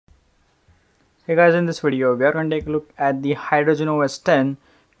Hey guys, in this video we are going to take a look at the HydrogenOS 10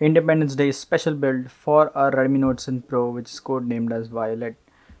 Independence Day special build for our Redmi Note 10 Pro, which is codenamed as Violet.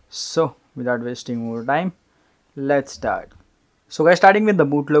 So without wasting more time, let's start. So guys, starting with the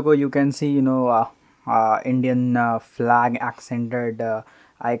boot logo, you can see Indian flag accented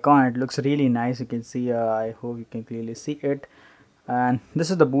icon. It looks really nice. You can see, I hope you can clearly see it. And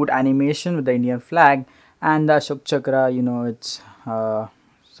this is the boot animation with the Indian flag and the Ashok Chakra. It's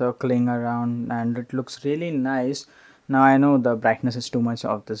circling around and it looks really nice. Now I know the brightness is too much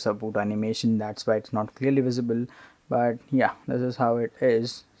of this boot animation, that's why it's not clearly visible, but yeah, this is how it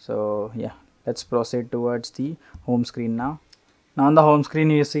is. So yeah, let's proceed towards the home screen now. Now on the home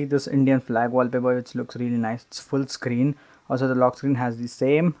screen you see this Indian flag wallpaper, which looks really nice. It's full screen. Also the lock screen has the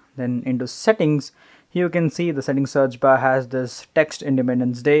same. Then into settings, here you can see the settings search bar has this text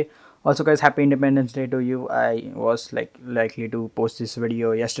Independence Day. Also guys, happy Independence Day to you. I was likely to post this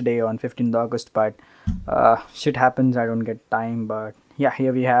video yesterday on 15th August, but shit happens, I don't get time. But yeah,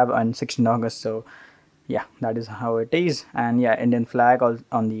 here we have on 16th August. So yeah, that is how it is. And yeah, Indian flag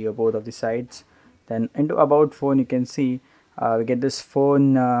on the both of the sides. Then into about phone, you can see we get this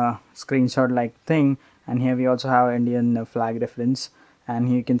phone screenshot like thing, and here we also have Indian flag reference. And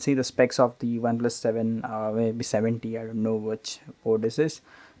here you can see the specs of the OnePlus 7, maybe 70, I don't know which port this is.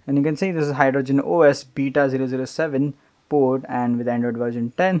 And you can see this is HydrogenOS beta 007 port and with Android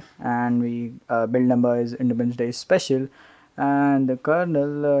version 10, and we build number is Independence Day special. And the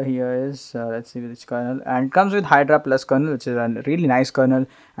kernel here is let's see which kernel, and it comes with Hydra Plus kernel, which is a really nice kernel,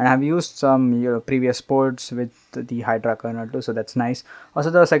 and I've used some previous ports with the Hydra kernel too, so that's nice. Also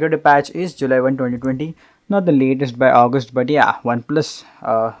the security patch is July 1, 2020, not the latest by August, but yeah, OnePlus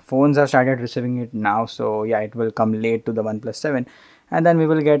phones have started receiving it now, so yeah, it will come late to the OnePlus 7, and then we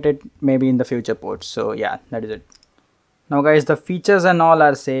will get it maybe in the future ports. So yeah, that is it. Now guys, the features and all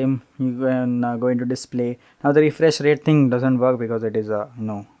are same. You can go into display. Now the refresh rate thing doesn't work because it is a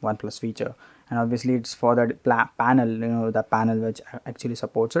OnePlus feature, and obviously it's for the panel, the panel which actually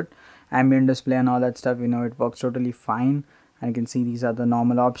supports it. Ambient display and all that stuff, it works totally fine. And you can see these are the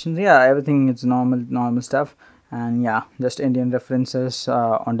normal options. Yeah, everything is normal stuff. And yeah, just Indian references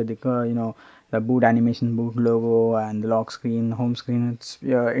onto the the boot animation, boot logo, and the lock screen, home screen. It's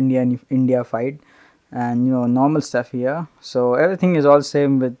India fight, and normal stuff here. So everything is all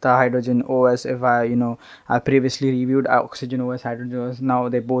same with the HydrogenOS. If I previously reviewed OxygenOS, HydrogenOS, now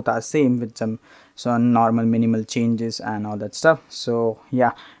they both are same with some normal minimal changes and all that stuff. So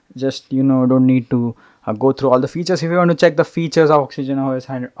yeah, just don't need to go through all the features. If you want to check the features of OxygenOS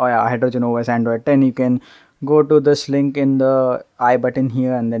and HydrogenOS Android 10, you can go to this link in the I button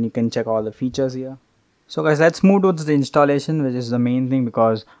here, and then you can check all the features here. So guys, let's move towards the installation, which is the main thing,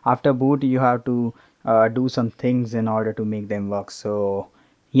 because after boot you have to do some things in order to make them work. So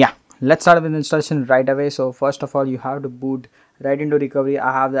yeah, let's start with installation right away. So first of all, you have to boot right into recovery.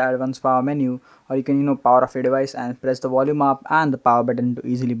 I have the advanced power menu, or you can power off your device and press the volume up and the power button to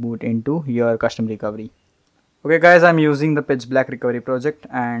easily boot into your custom recovery. Okay guys, I'm using the pitch black recovery project,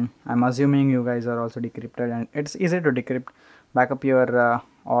 and I'm assuming you guys are also decrypted, and it's easy to decrypt. Backup your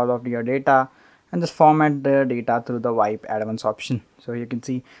all of your data and just format the data through the wipe advanced option. So you can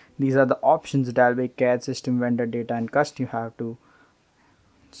see these are the options: dalvik, cat, system, vendor, data, and cust. You have to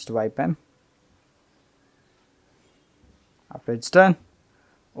just wipe them. After it's done,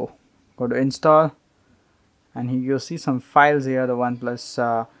 go to install, and here you see some files here. The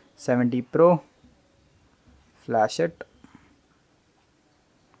OnePlus 70 Pro. Flash it,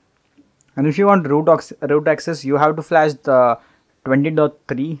 and if you want root access, you have to flash the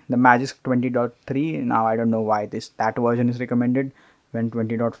 20.3, the Magisk 20.3. Now I don't know why that version is recommended when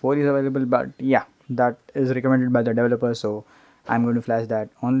 20.4 is available, but yeah, that is recommended by the developer, so I'm going to flash that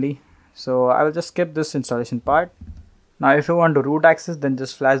only. So I will just skip this installation part. Now if you want to root access, then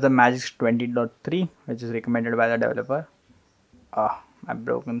just flash the Magisk 20.3, which is recommended by the developer. My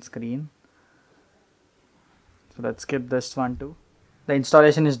broken screen. So let's skip this one too. The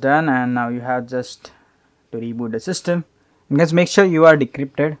installation is done, and now you have just to reboot the system. And guys, make sure you are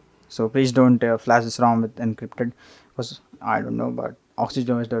decrypted. So please don't flash this ROM with encrypted, because I don't know, but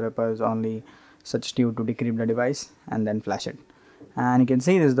OxygenOS developers only suggest you to decrypt the device and then flash it. And you can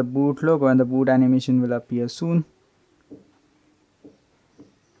see this is the boot logo, and the boot animation will appear soon.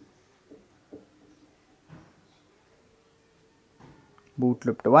 Boot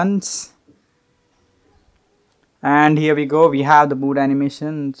looped once. And here we go, we have the boot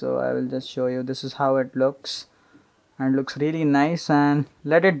animation. So I will just show you, this is how it looks, and it looks really nice. And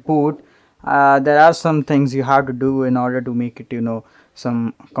let it boot. There are some things you have to do in order to make it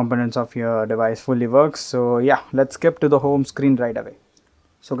some components of your device fully works. So yeah, let's skip to the home screen right away.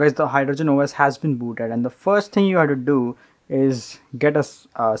 So guys, the HydrogenOS has been booted, and the first thing you have to do is get a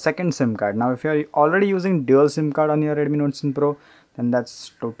second SIM card. Now if you're already using dual SIM card on your Redmi Note 10 Pro, then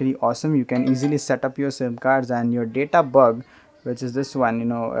that's totally awesome. You can easily set up your SIM cards, and your data bug, which is this one,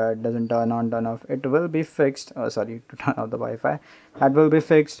 doesn't turn on, turn off, it will be fixed. Sorry, to turn off the Wi-Fi, that will be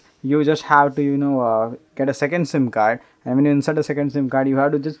fixed. You just have to get a second SIM card, and when you insert a second SIM card, you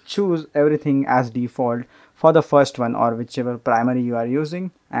have to just choose everything as default for the first one, or whichever primary you are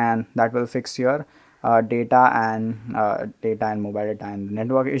using, and that will fix your data and mobile data and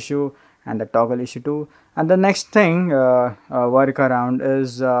network issue and the toggle issue too. And the next thing, workaround,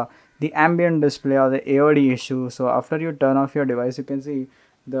 is the ambient display or the AOD issue. So after you turn off your device, you can see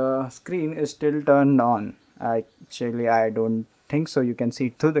the screen is still turned on. Actually, I don't think so. You can see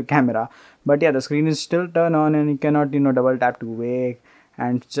it through the camera, but yeah, the screen is still turned on, and you cannot double tap to wake.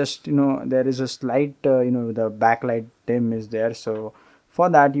 And just there is a slight the backlight dim is there. So for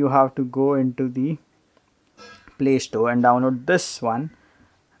that, you have to go into the Play Store and download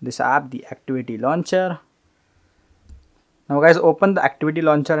this app, the Activity Launcher. Now guys, open the Activity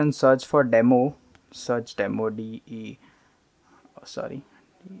Launcher and search for demo. Search demo, DE.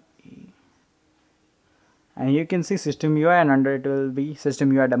 And you can see SystemUI, and under it will be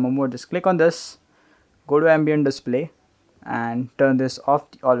SystemUI demo mode. Just click on this, go to Ambient Display, and turn this off,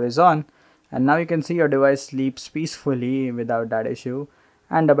 always on. And now you can see your device sleeps peacefully without that issue,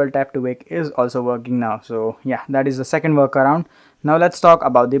 and double tap to wake is also working now. So yeah, that is the second workaround. Now let's talk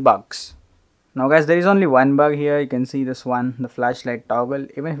about the bugs. Now guys, there is only one bug here. You can see this one, the flashlight toggle.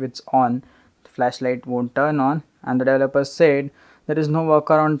 Even if it's on, the flashlight won't turn on, and the developer said there is no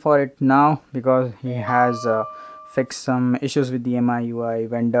workaround for it now because he has fixed some issues with the MIUI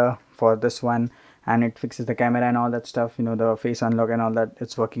vendor for this one, and it fixes the camera and all that stuff, the face unlock and all that.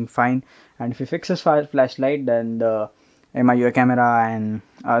 It's working fine. And if he fixes flashlight, then the MIUI camera and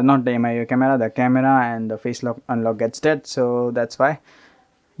not the MIUI camera, the camera and the face lock unlock gets dead. So that's why,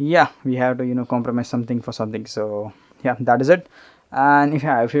 yeah, we have to compromise something for something. So yeah, that is it. And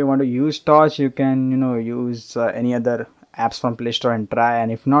if you want to use torch, you can use any other apps from Play Store and try.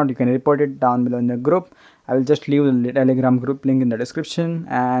 And if not, you can report it down below in the group. I will just leave the Telegram group link in the description.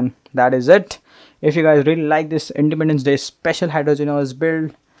 And that is it. If you guys really like this Independence Day special HydrogenOS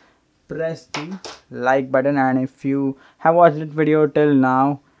build, press the like button, and if you have watched this video till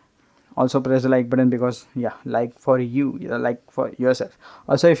now, also press the like button, because yeah, like for you, like for yourself.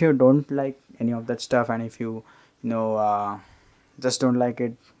 Also, if you don't like any of that stuff, and if you just don't like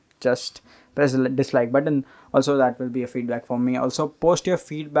it, just press the dislike button. Also, that will be a feedback for me. Also, post your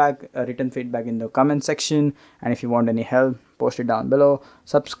feedback, written feedback, in the comment section, and if you want any help, post it down below.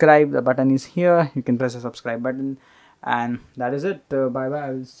 Subscribe, the button is here, you can press the subscribe button. And that is it. Bye bye. I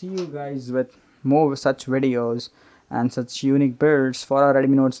will see you guys with more such videos and such unique builds for our Redmi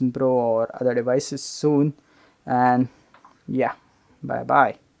Note 10 Pro or other devices soon. And yeah, bye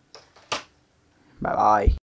bye. Bye bye.